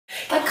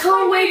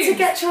can't wait to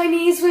get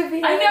Chinese with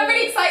you. I know, I'm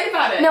really excited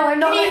about it. No, I'm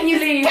not letting you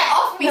leave. Get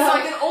off me so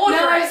I can order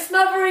it. No, I'm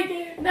smothering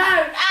you. No.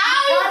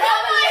 Ow, you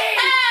got my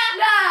hair.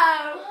 No.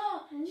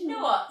 Oh, do you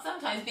know what?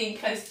 Sometimes being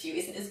close to you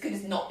isn't as good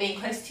as not being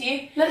close to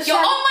you. Let's You're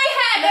share, on my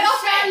hair. Get let's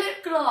off share it.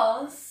 lip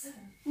gloss.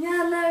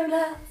 Yeah, no,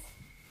 let's.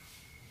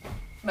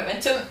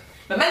 Momentum.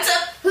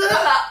 Momentum.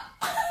 Got that.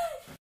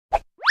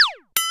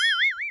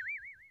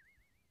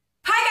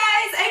 Hi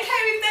guys. Okay,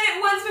 we've done it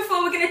once before.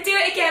 We're going to do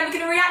it again. We're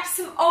going to react to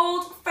some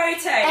old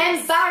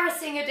photos.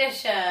 Embarrassing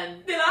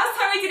edition. The last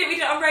time we did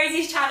it on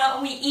Rosie's channel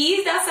and we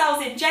eased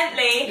ourselves in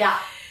gently. Yeah.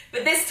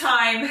 But this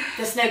time...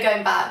 There's no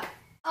going back.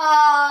 Oh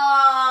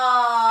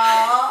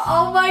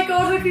my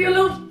god, look at your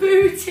little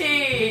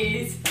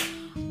booties.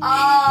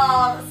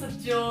 Oh, that's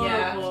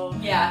adorable.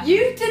 Yeah.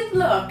 You didn't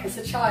look as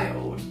a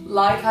child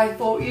like I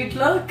thought you'd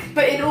look.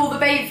 But in all the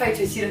baby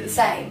photos you look the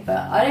same. But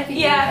I don't think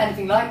you look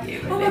anything like you.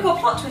 Really. Oh my god,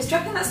 plot twist. Do you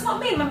reckon that's not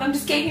me? My mum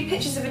just gave me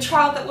pictures of a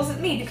child that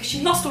wasn't me because she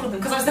lost all of them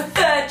because I was the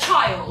third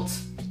child.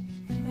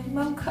 My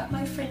mum cut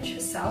my fringe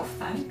herself,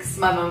 thanks.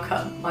 My mum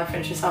cut my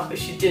fringe herself, but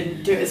she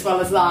didn't do it as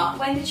well as that.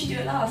 When did she do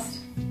it last?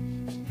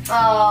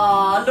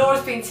 Ah,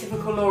 Laura's being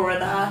typical Laura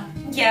there.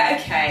 Yeah,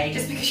 okay.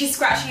 Just because she's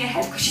scratching her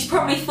head because she's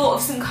probably thought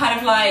of some kind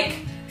of like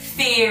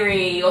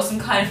theory or some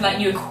kind of like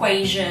new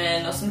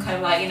equation or some kind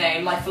of like, you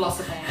know, life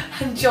philosophy.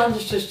 And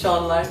John's just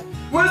John like,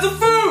 where's the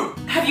food?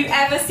 Have you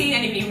ever seen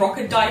anybody rock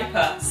a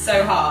diaper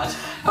so hard?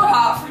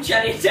 Apart from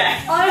Jenny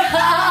Day.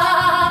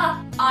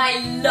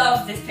 I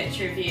love this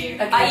picture of you.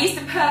 Okay. I used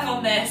to perv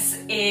on this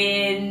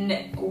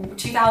in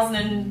 2000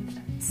 and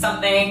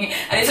something,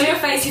 and it's on your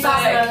face.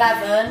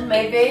 2011,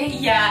 maybe.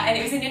 Yeah, and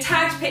it was in your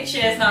tagged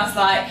pictures, and I was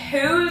like,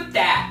 who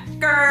that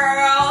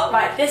girl?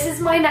 Right, this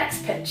is my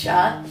next picture.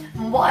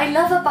 And what I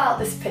love about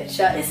this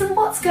picture isn't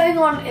what's going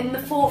on in the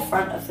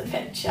forefront of the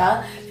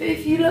picture, but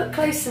if you look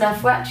close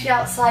enough, we're actually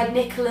outside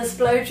Nicola's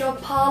blowjob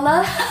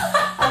parlour.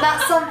 And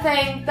that's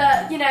something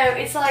that, you know,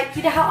 it's like,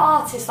 you know how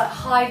artists like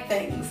hide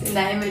things in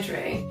their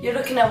imagery? You're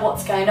looking at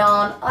what's going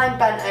on, I'm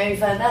bent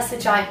over, there's the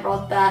giant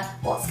rod there,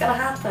 what's gonna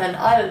happen?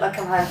 I look like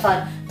I'm having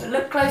fun. But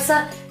look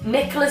closer,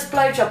 Nicola's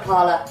blowjob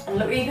parlour, and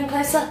look even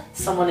closer,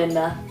 someone in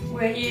there.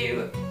 Were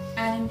you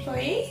an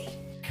employee?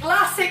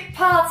 Classic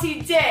party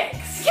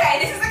dicks! Okay,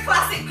 this is a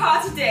classic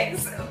party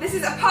dicks. This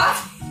is a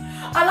party.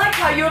 I like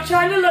how you're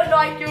trying to look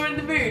like you're in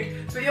the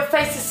mood, but your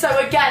face is so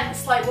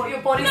against like what your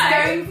body's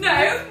going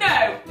through.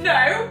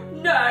 No.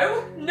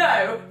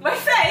 My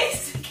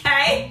face,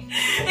 okay,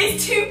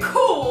 is too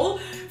cool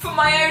for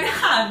my own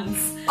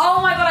hands.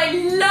 Oh my god, I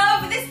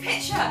love this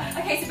picture.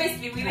 Okay, so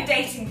basically we were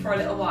dating for a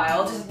little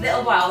while, just a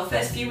little while, the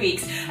first few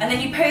weeks, and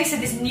then you posted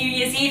this New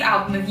Year's Eve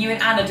album of you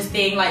and Anna just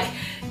being like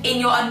in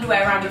your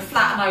underwear around your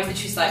flat, and I was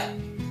literally just like...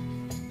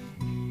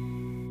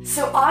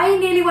 So I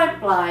nearly went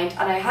blind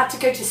and I had to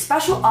go to a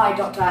special eye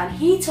doctor, and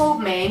he told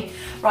me,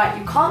 right,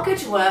 you can't go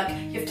to work,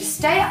 you have to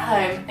stay at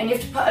home and you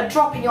have to put a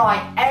drop in your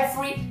eye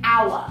every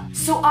hour.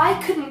 So I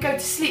couldn't go to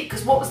sleep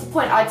because what was the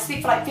point? I'd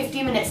sleep for like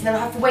 15 minutes and then I'd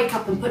have to wake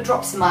up and put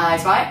drops in my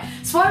eyes, right?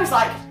 So I was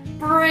like,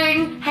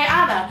 hey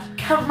Anna,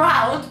 come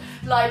round,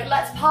 like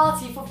let's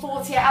party for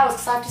 48 hours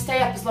because I have to stay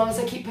up as long as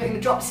I keep putting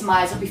the drops in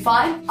my eyes, I'll be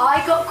fine.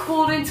 I got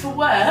called into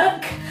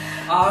work.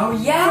 Oh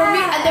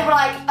yeah! And they were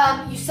like,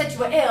 you said you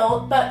were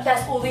ill, but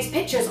there's all these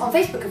pictures on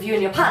Facebook of you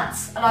in your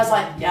pants. And I was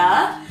like,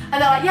 yeah?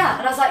 And they're like, yeah.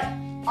 And I was like,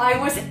 I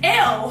was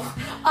ill.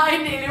 I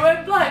nearly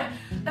went blind.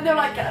 And they were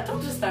like, get a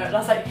doctor's note. And I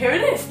was like, here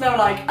it is. And they were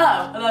like,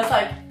 oh. And I was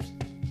like...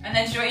 And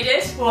then do you know what you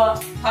did?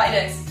 What? Party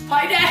dicks.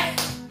 Party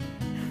dicks.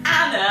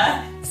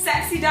 Anna,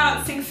 sexy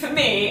dancing for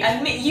me,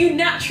 and you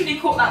naturally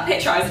caught that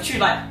picture. I was a true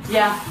like...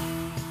 Yeah.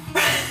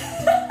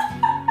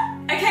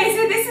 Okay,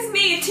 so this is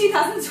me in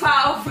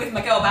 2012 with my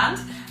girl band.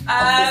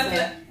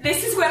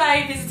 This is when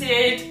I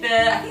visited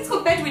the, I think it's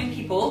called Bedouin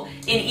people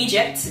in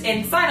Egypt,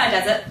 in Sinai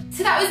Desert.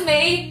 So that was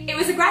me. It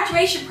was a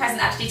graduation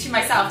present actually to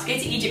myself to go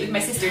to Egypt with my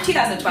sister in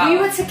 2012. We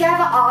were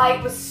together.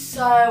 I was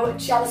so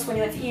jealous when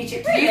you went to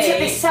Egypt. Really? You took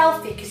this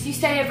selfie, because you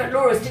stayed over at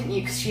Laura's, didn't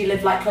you? Because she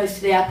lived like close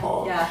to the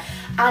airport. Yeah.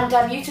 And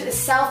you took this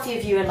selfie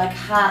of you in like a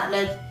hat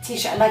and a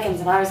t-shirt and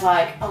leggings, and I was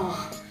like,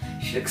 oh,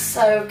 she looks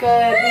so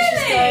good. Really?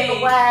 She's going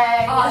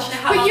away. Oh, do you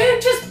know how but you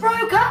just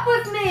broke up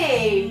with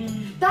me.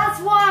 That's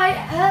why it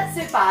hurt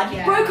so bad.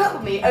 You broke up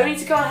with me only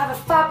to go and have a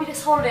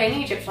fabulous holiday in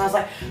Egypt. And I was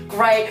like,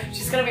 great,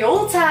 she's gonna be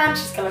all tan,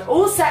 she's gonna look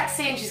all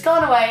sexy, and she's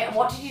gone away. And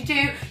what did you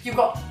do? You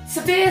got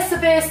severe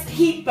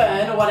heat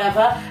burn or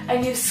whatever,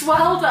 and you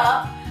swelled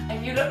up,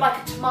 and you look like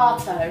a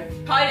tomato.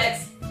 Hi,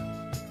 Dix.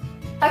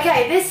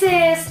 Okay, this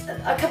is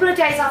a couple of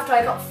days after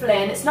I got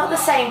Flynn. It's not the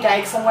same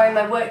day because I'm wearing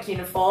my work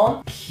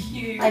uniform.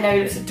 Cute. I know,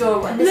 it looks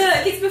adorable. And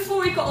look, it's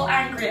before he got all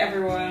angry at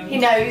everyone. He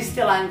knows he's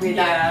still angry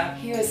though. Yeah.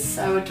 He was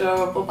so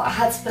adorable, but I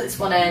had to put this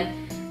one in.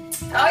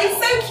 Oh, he's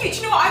so cute. Do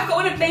you know what? I've got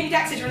one of baby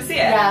Dexter. Do you want to see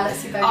it? Yeah, let's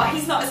see baby. Oh,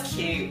 he's not as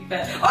cute,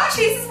 but... Oh,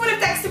 actually, this is one of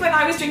Dexter when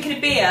I was drinking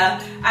a beer,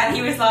 and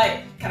he was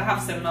like, can I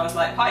have some? And I was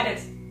like, hi,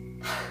 Dex.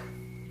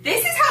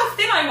 This is how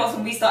thin I was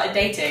when we started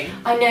dating.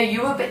 I know,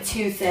 you were a bit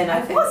too thin, I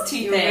think. I was too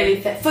thin. You were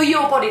really thin. For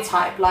your body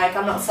type, like,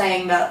 I'm not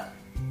saying that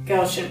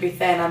girls shouldn't be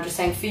thin. I'm just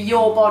saying for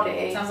your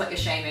body. Sounds like you're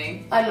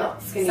shaming. I'm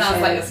not skinny Sounds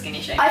shaming. like you're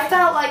skinny shaming. I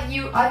felt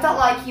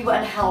like you were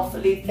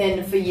unhealthily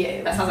thin for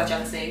you. That sounds like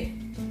jealousy.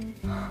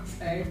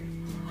 So I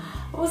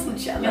wasn't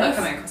jealous. you're not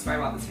coming across very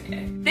well this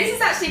video. This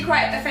is actually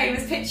quite a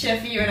famous picture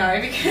for you and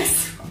I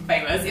because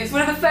famous. It was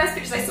one of the first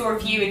pictures I saw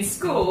of you in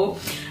school,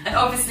 and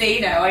obviously,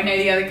 you know, I know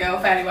the other girl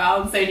fairly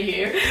well, and so do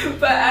you.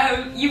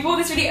 But you wore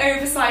this really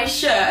oversized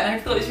shirt, and I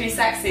thought it was really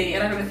sexy.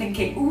 And I remember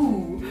thinking,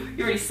 ooh,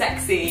 you're really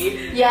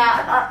sexy.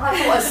 Yeah, I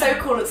thought I was so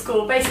cool at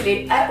school.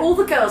 Basically, all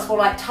the girls wore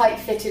like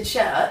tight-fitted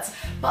shirts,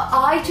 but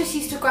I just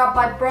used to grab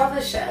my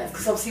brother's shirts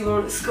because obviously we were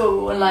all at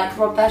school and like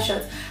rob their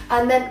shirts.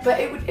 And then, but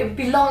it would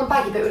be long and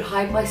baggy, but it would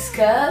hide my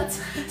skirt,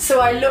 so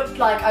I looked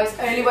like I was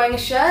only wearing a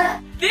shirt.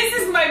 This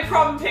is my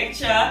prom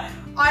picture.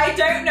 I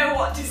don't know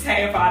what to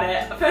say about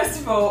it.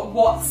 First of all,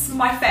 what's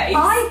my face?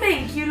 I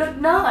think you look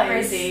nice.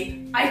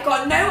 Rosie, I've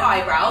got no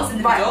eyebrows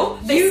in the middle.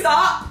 They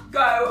start,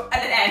 go,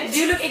 and then end.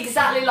 You look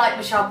exactly like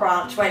Michelle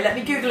Branch. Wait, let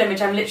me Google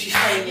image. I'm literally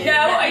showing you. No,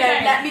 I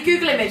don't. Let me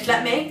Google image.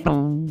 Let me.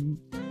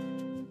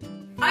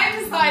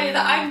 I've decided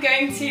that I'm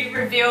going to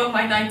reveal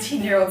my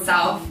 19-year-old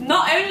self.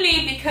 Not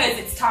only because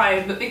it's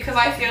time, but because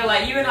I feel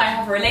like you and I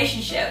have a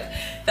relationship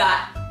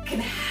that can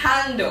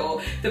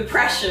handle the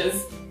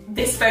pressures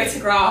this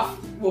photograph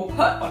will put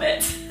on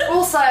it.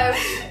 Also,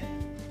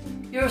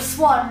 you're a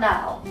swan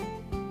now,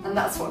 and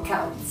that's what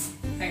counts.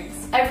 Thanks.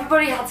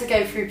 Everybody had to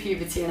go through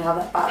puberty and have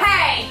that bad.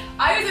 Hey,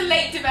 I was a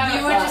late developer.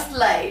 You were just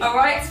late.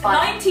 Alright,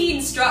 Fine.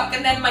 19 struck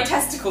and then my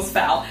testicles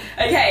fell.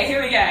 Okay,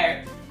 here we go.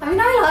 I mean,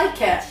 I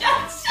like it. Shut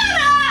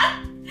up!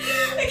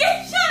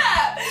 Okay, shut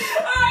up!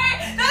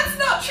 Alright, that's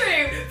not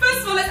true.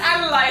 First of all, let's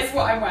analyse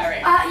what I'm wearing.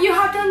 You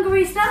have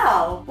dungarees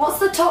now. What's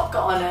the top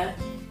got on it?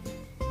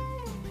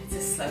 It's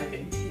a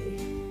slogan tee.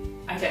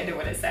 I don't know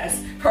what it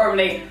says.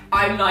 Probably,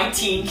 I'm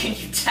 19, can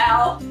you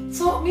tell?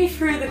 Talk me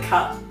through the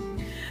cut.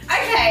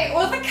 Okay,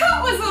 well the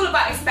cut was all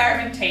about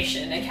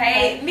experimentation,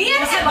 okay? Me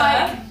and Was it Emma...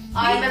 like,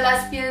 I'm a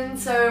lesbian,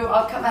 so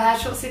I'll cut my hair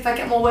short, see if I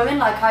get more women,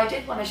 like I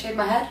did when I shaved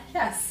my head?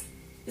 Yes.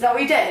 Is that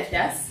what you did?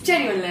 Yes.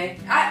 Genuinely?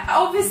 I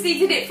obviously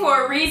did it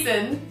for a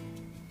reason.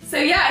 So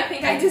yeah, I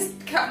think I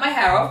just cut my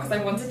hair off because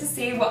I wanted to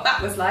see what that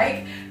was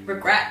like.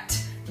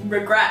 Regret,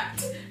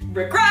 regret,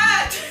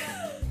 regret.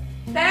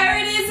 There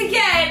it is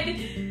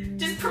again.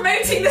 Just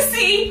promoting the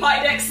C,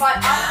 Heidex. Right,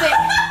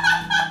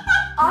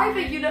 I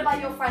think you look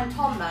like your friend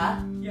Tom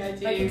there. Yeah, I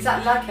do. Like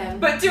exactly like him.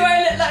 But do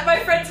I look like my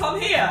friend Tom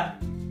here?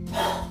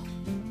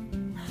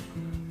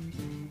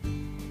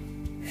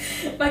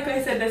 Like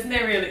I said, there's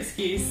no real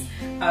excuse.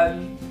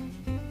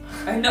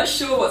 I'm not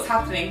sure what's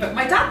happening, but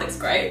my dad looks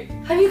great.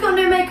 Have you got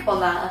no makeup on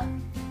there?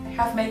 I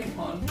have makeup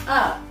on.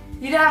 Ah,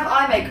 you don't have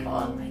eye makeup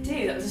on? I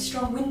do, that was a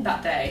strong wind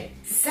that day.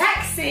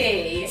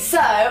 Sexy! So,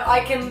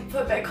 I can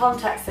put a bit of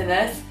context in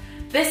this.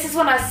 This is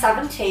when I was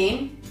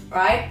 17,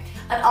 right?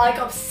 And I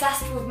got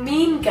obsessed with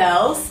Mean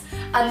Girls,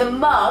 and the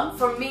mum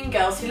from Mean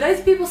Girls, who loads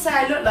of people say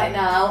I look like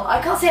now,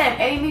 I can't say her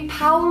name, Amy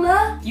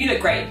Powler? You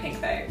look great in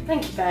pink though.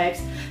 Thank you,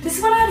 babes. This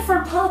is when I had a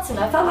front part and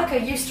I felt like I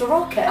used to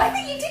rock it. I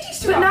think you did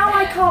used to But rock now it.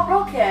 I can't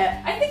rock it.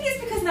 I think it's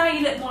because now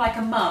you look more like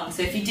a mum,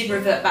 so if you did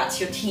revert back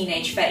to your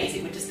teenage phase,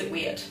 it would just look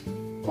weird.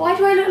 Why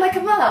do I look like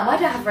a mum? I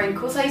don't have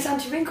wrinkles, I use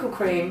anti-wrinkle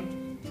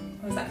cream.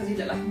 Or is that because you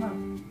look like a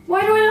mum?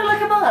 Why do I look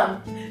like a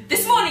mum?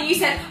 This morning you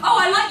said, oh,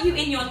 I like you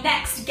in your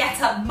next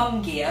get-up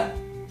mum gear.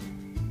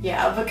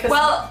 Yeah, because...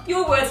 Well,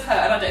 your words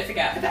hurt and I don't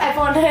forget. But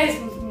everyone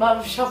knows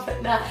mums shop at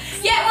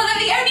Next. Yeah, well,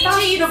 they're the only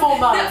jeans Fashionable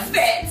that mums.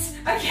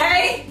 fit,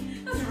 okay?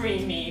 That's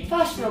really mean.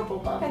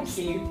 Fashionable mums.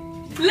 Thank you.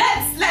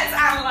 Let's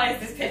analyse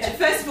this picture.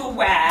 First of all,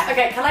 where?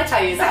 Okay, can I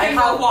tell you that Second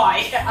of all, why?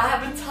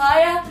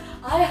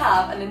 I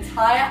have an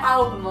entire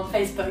album on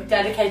Facebook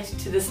dedicated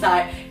to this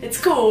night.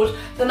 It's called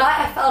The Night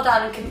I Fell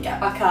Down and Couldn't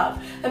Get Back Up.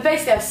 And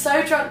basically I was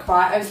so drunk,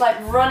 right, I was like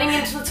running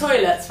into the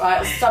toilets, right, I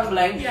was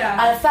stumbling, Yeah.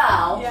 and I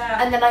fell,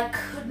 Yeah. and then I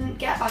couldn't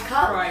get back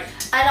up. Right.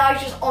 And I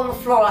was just on the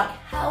floor like,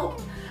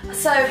 help.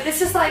 So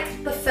this is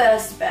like the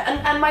first bit,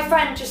 and my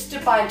friend just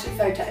stood by and took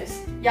photos.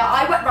 Yeah,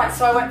 I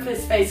went for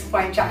this phase of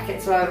wearing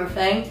jackets or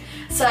everything.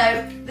 So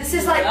this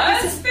is like,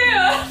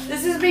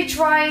 this is me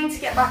trying to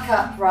get back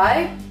up,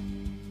 right?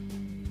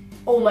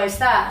 Almost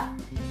there,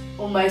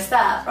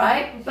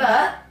 right?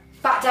 But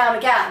back down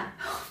again.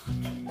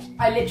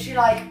 I literally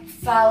like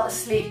fell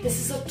asleep. This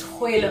is a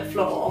toilet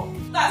floor.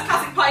 That's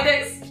classic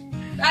Pydex.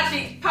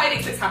 Actually,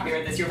 Pydex looks happier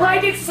in this, you're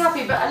right. Pydex is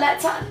happy, but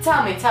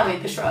tell me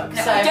the shrug.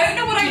 No, so, I don't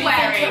know what I'm do you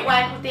wearing. think it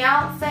went with the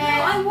outfit? No,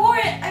 I wore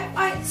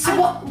it. So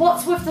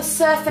what's with the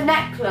surfer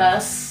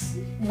necklace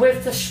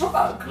with the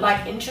shrug?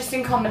 Like,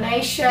 interesting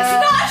combination. It's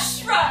not a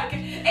shrug.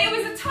 It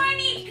was a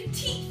tiny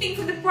petite thing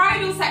for the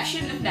bridal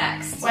section of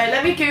Next. Wait,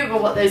 let me Google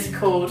what those are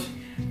called.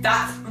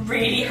 That's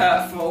really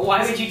hurtful.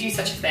 Why would you do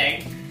such a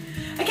thing?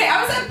 Okay,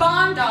 I was at a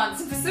barn dance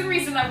and for some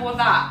reason I wore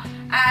that.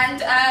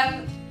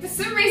 And for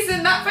some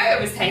reason that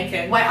photo was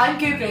taken. Wait, I'm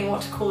Googling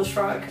what to call a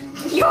shrug.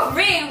 You're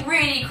being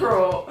really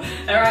cruel.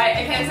 Alright,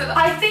 okay, so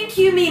I think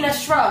you mean a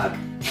shrug.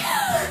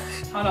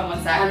 hold on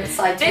one sec. I'm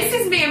excited. This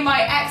is me and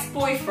my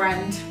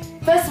ex-boyfriend.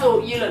 First of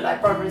all, you look like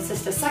brother and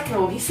sister. Second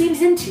of all, he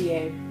seems into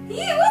you.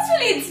 He was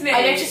really into me.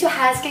 I noticed your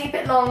hair's getting a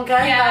bit longer.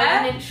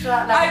 Yeah. An inch to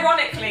that length.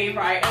 Ironically,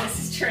 right, and this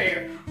is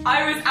true,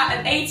 I was at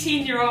an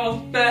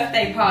 18-year-old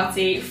birthday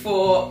party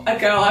for a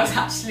girl I was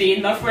actually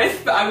in love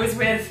with, but I was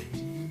with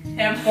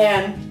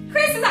him.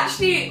 Chris is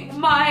actually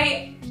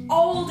my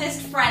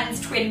oldest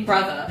friend's twin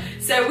brother,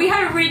 so we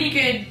had a really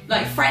good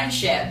like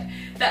friendship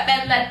that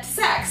then led to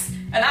sex.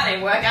 And that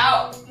didn't work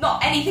out.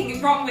 Not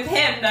anything wrong with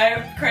him,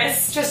 though,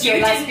 Chris. Just you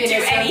your didn't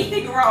do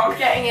anything wrong.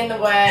 Getting in the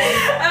way.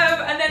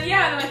 And then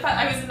I found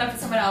I was in love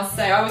with someone else,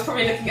 so I was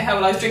probably looking at her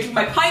while I was drinking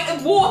my pint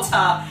of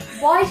water.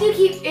 Why do you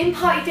keep in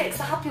party dicks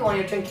the happy one?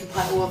 You're drinking a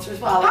pint of water as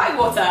well. Pint of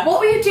water.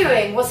 What were you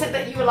doing? Was it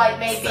that you were like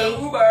maybe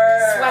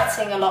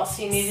sweating a lot,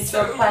 so you needed to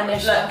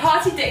replenish? Look,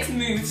 party dicks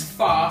moves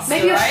fast.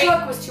 Maybe your right?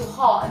 slug was too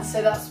hot, and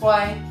so that's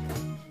why.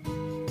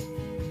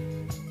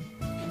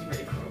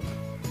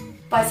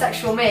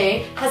 Bisexual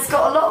me has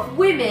got a lot of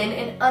women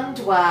in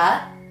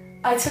underwear.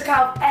 I took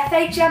out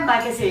FHM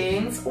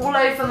magazines all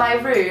over my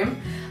room,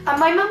 and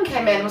my mum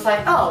came in and was like,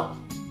 oh,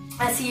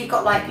 I see you've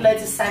got like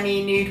loads of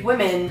semi-nude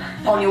women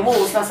on your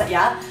walls. And I was like,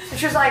 yeah. And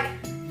she was like,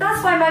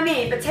 that's fine by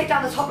me, but take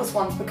down the topless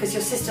ones because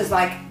your sister's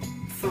like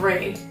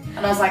 3.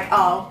 And I was like,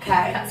 oh,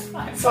 okay. That's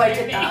fine. So I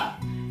did that.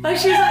 But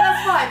she was like,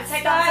 that's fine, but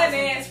take down the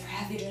it's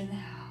rather than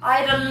that. I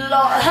had a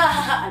lot.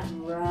 I'd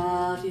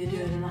rather you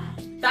doing that.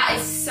 That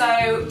is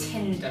so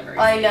Tinder, Rosie.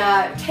 I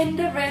know.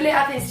 Tinder, really?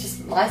 I think it's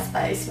just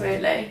MySpace,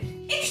 really.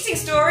 Interesting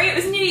story. It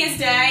was New Year's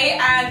Day,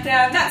 and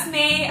that's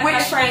me and my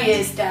Which friend. New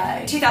Year's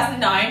Day?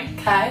 2009.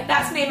 Okay.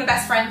 That's me and my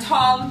best friend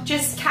Tom,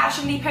 just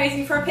casually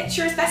posing for a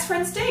picture as best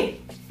friends do.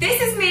 This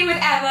is me with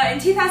Emma in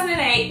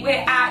 2008.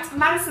 We're at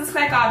Madison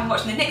Square Garden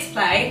watching the Knicks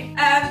play.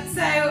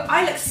 So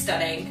I look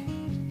stunning.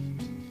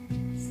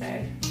 So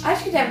I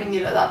actually don't think you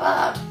look that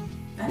bad.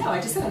 I know.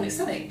 I just said I look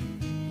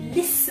stunning.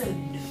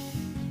 Listen.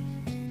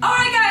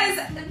 Alright guys,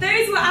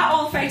 those were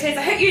our old photos.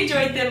 I hope you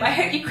enjoyed them. I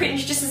hope you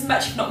cringed just as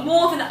much, if not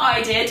more, than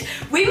I did.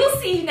 We will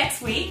see you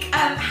next week.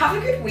 Have a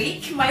good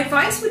week. My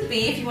advice would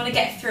be, if you want to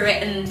get through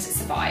it and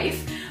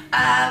survive,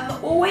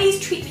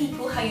 always treat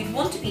people how you'd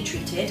want to be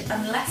treated,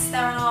 unless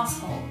they're an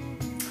arsehole.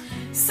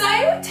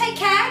 So, take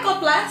care,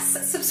 God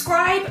bless,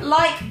 subscribe,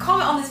 like,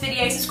 comment on this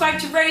video, subscribe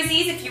to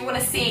Rosie's if you want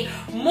to see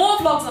more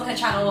vlogs on her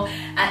channel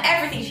and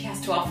everything she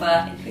has to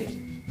offer,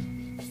 including.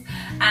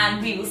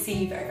 And we will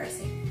see you very, very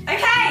soon.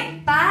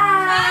 Okay,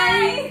 Bye!